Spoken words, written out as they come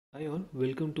Hi all,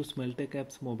 welcome to Smeltech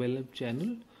Apps mobile app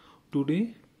channel.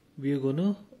 Today we are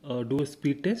gonna do a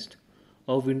speed test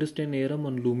of Windows 10 ARM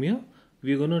on Lumia.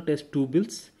 We are gonna test two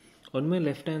builds. On my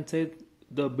left hand side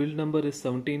the build number is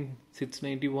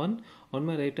 17691. On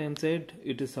my right hand side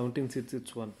it is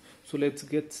 17661. So let's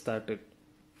get started.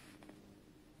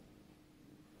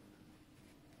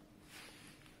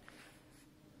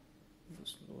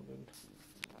 Just loaded.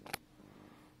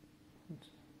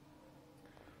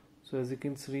 So as you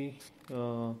can see,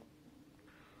 both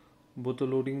are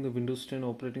loading the Windows 10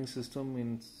 operating system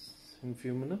in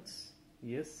few minutes.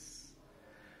 Yes,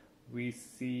 we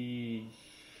see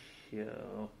here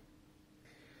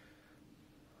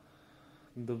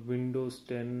the Windows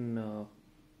 10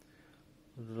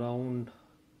 round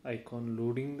icon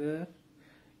loading there.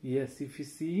 Yes, if you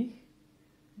see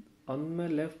on my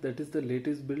left, that is the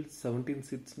latest build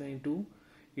 17692.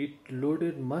 It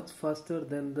loaded much faster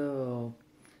than the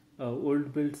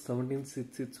old build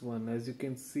 17661. As you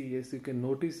can see, as you can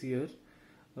notice here,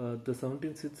 the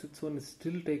 17661 is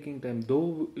still taking time,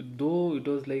 though it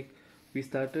was like we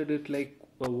started it like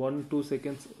 1-2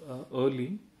 seconds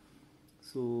early.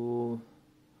 So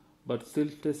but still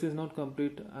test is not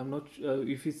complete. I'm not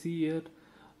if you see here,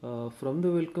 from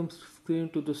the welcome screen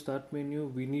to the start menu,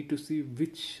 we need to see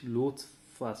which loads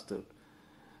faster.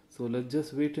 So let's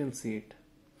just wait and see it.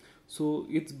 So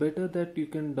it's better that you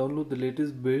can download the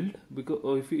latest build, because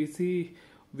if you see,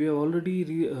 we are already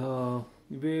we are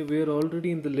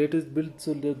already in the latest build.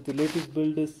 So the latest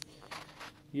build is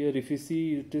here. If you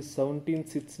see, it is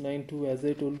 17692, as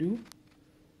I told you,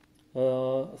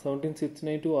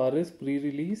 17692 RS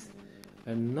pre-release,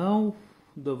 and now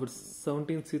the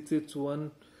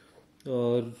 17661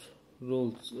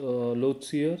 loads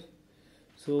here.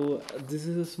 So this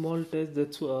is a small test.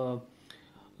 That's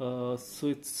so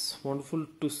it's wonderful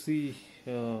to see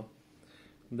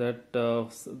that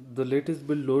the latest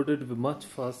build loaded much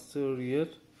faster here.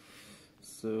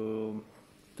 So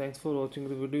thanks for watching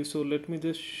the video. So let me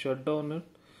just shut down it.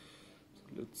 So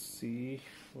let's see.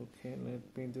 Okay,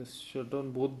 let me just shut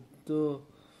down both the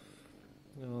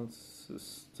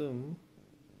system.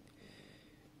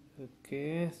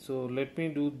 Okay, so let me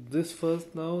do this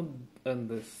first now and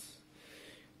this.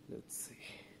 Let's see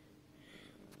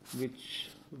which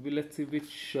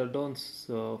shutdowns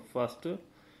faster.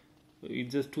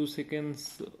 It's just 2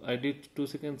 seconds. I did 2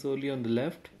 seconds early on the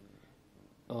left.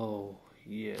 Oh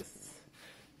yes,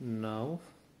 now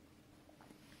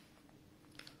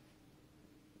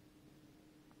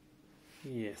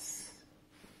yes,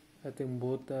 I think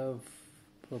both have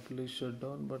properly shut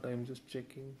down, but I'm just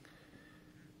checking.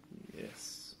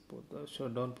 Yes, both are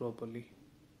shut down properly.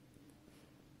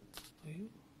 Are you?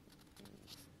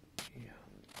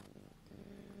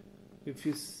 If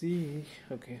you see,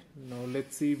 okay, now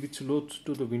let's see which loads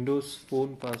to the Windows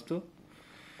phone faster.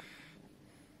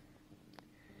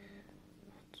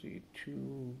 3,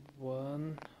 2,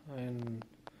 1, and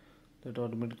that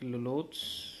automatically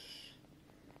loads.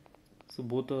 So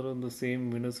both are on the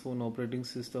same Windows phone operating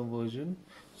system version.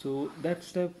 So that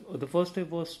step, the first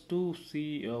step was to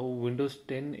see how Windows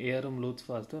 10 ARM loads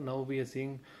faster. Now we are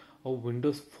seeing how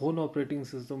Windows phone operating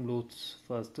system loads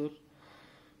faster.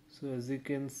 So as you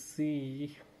can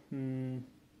see,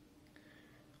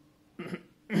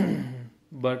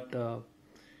 but the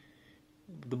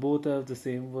both have the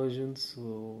same version.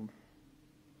 So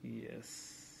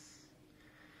yes,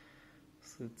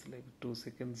 so it's like 2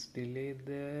 seconds delay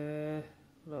there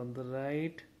on the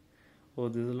right. Oh,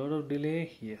 there's a lot of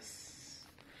delay. Yes,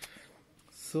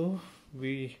 so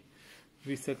we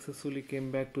successfully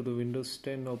came back to the Windows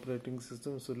 10 operating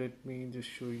system. So let me just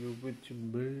show you which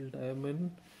build I am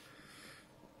in.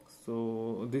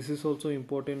 So this is also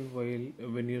important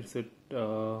when you're setting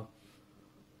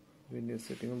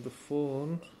up the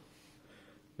phone,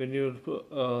 when you're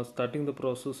starting the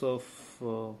process of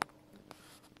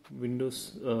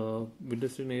Windows 10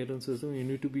 ARM system. You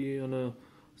need to be on a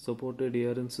supported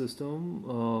ARM system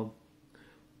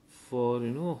for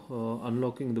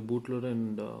unlocking the bootloader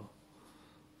and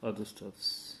other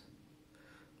stuffs.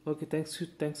 Okay,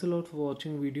 thanks a lot for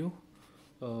watching video.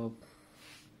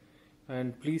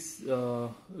 And please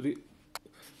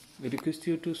request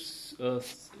you to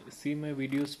see my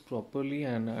videos properly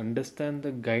and understand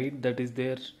the guide that is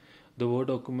there, the Word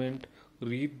document.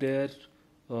 Read there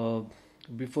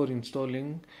before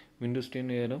installing Windows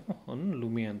 10 ARM on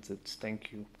Lumia handsets.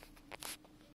 Thank you.